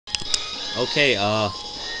Okay,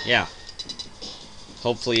 yeah.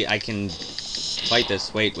 Hopefully I can fight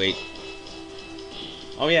this. Wait.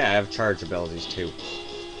 Oh yeah, I have charge abilities too.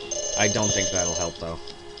 I don't think that'll help though.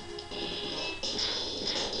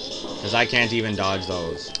 Because I can't even dodge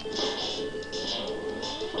those.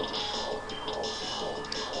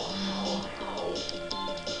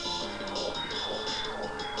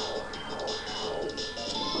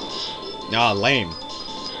 Ah, lame.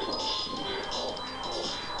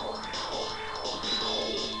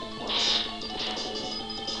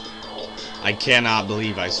 I cannot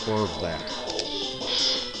believe I swerved that.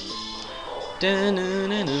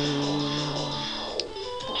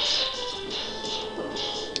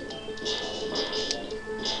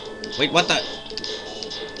 Wait, what the?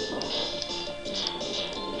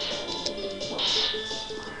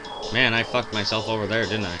 Man, I fucked myself over there,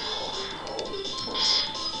 didn't I?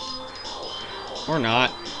 Or not.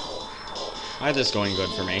 Why is this going good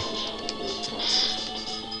for me?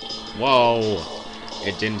 Whoa.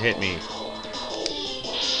 It didn't hit me.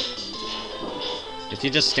 If you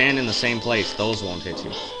just stand in the same place, those won't hit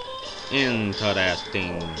you.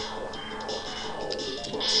 Interesting.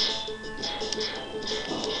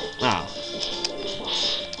 Ah.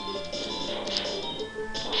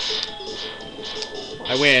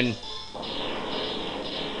 I win.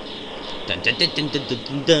 I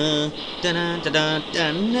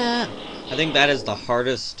think that is the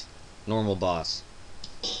hardest normal boss.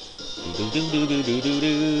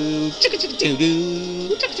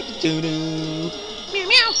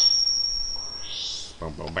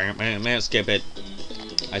 Skip it.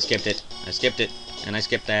 I skipped it. I skipped it. And I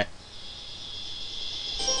skipped that.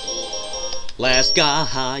 Last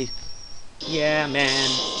guy. Yeah, man.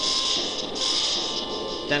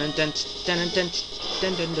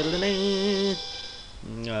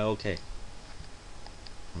 Okay.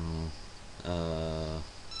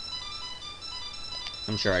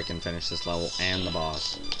 I'm sure I can finish this level and the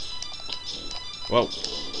boss. Whoa.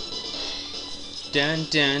 Dun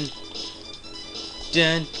dun.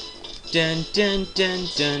 Dun dun dun dun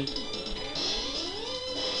dun.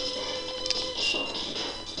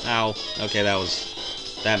 Ow. Okay,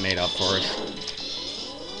 that made up for it.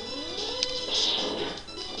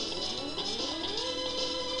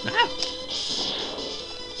 Ah!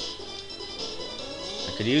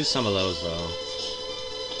 I could use some of those though.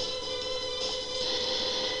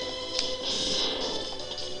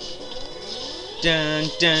 Dun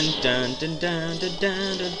dun dun dun dun dun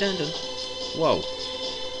dun dun dun dun. Whoa.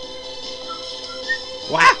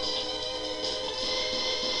 Wah!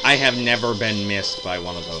 I have never been missed by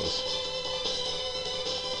one of those.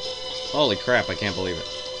 Holy crap, I can't believe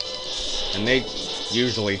it. And they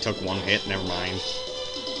usually took one hit, never mind.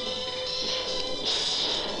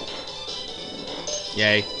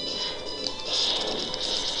 Yay.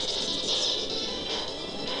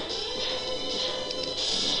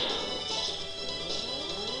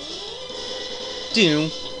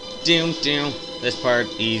 Doom. Doom, doom. This part,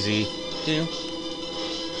 easy. Doom.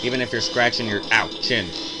 Even if you're scratching your... Ow, chin.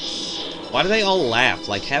 Why do they all laugh?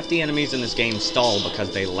 Like, half the enemies in this game stall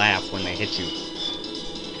because they laugh when they hit you.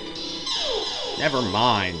 Never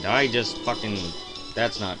mind. I just fucking...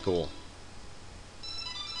 That's not cool.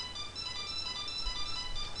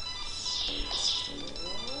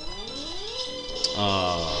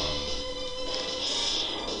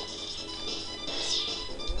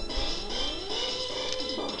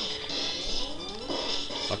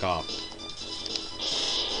 Fuck off.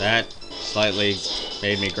 That slightly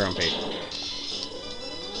made me grumpy.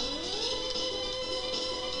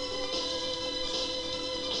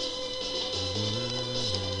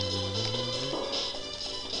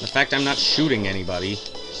 The fact I'm not shooting anybody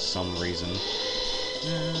for some reason.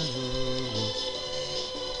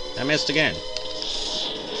 I missed again.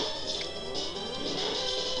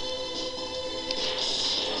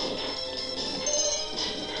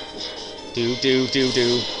 Do.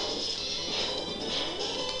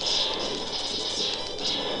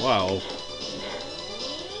 Whoa.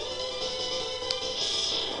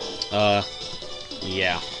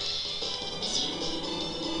 Yeah.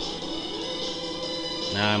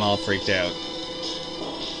 Now I'm all freaked out.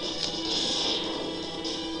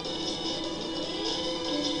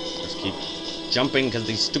 Just keep jumping because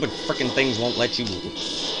these stupid frickin' things won't let you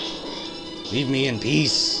leave me in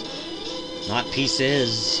peace. Not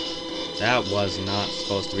pieces. That was not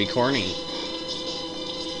supposed to be corny.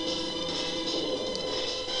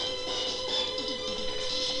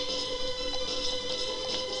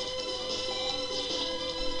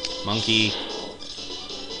 Monkey.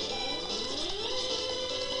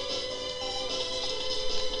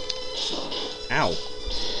 Ow.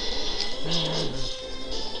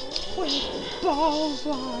 balls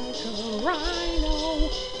like a rhino.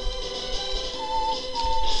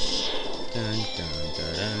 Dun dun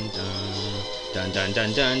dun dun dun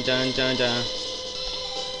dun dun dun dun dun.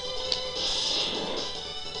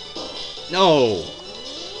 No!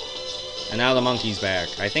 And now the monkey's back.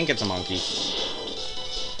 I think it's a monkey.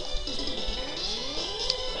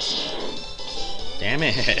 Damn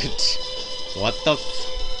it! What the f...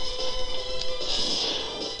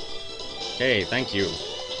 Okay, thank you.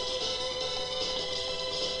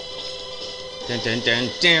 Dun dun dun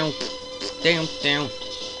down. Down, down.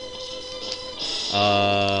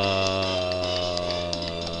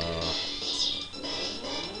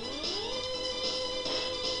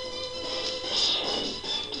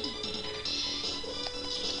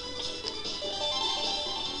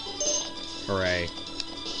 Hooray.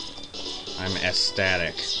 I'm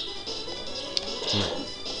ecstatic.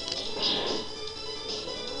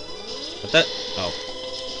 But that... Oh.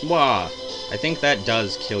 Wah! I think that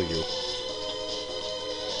does kill you.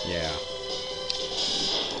 Yeah.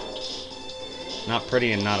 Not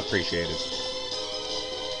pretty and not appreciated.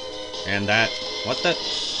 And that... What the...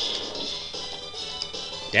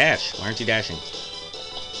 Dash! Why aren't you dashing?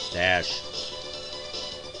 Dash.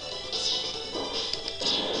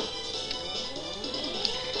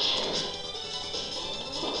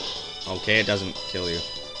 Okay, it doesn't kill you.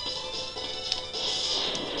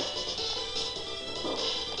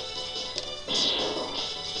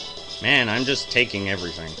 Man, I'm just taking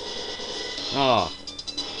everything. Oh.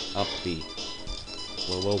 Up the...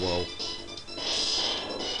 Whoa, whoa, whoa.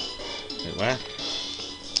 Wait, what?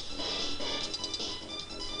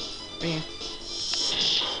 Bam.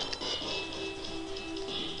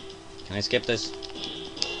 Can I skip this?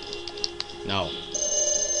 No.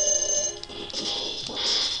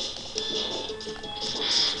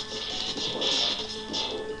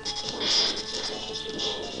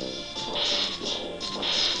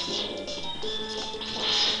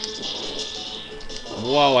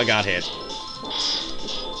 Whoa, I got hit.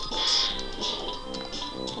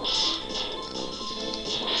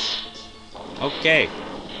 Okay.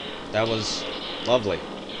 That was lovely.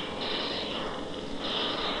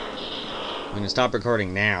 I'm gonna stop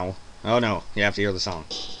recording now. Oh no, you have to hear the song.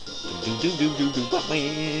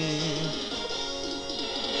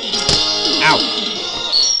 Ow!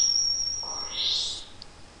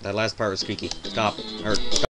 That last part was squeaky. Stop. Or, stop.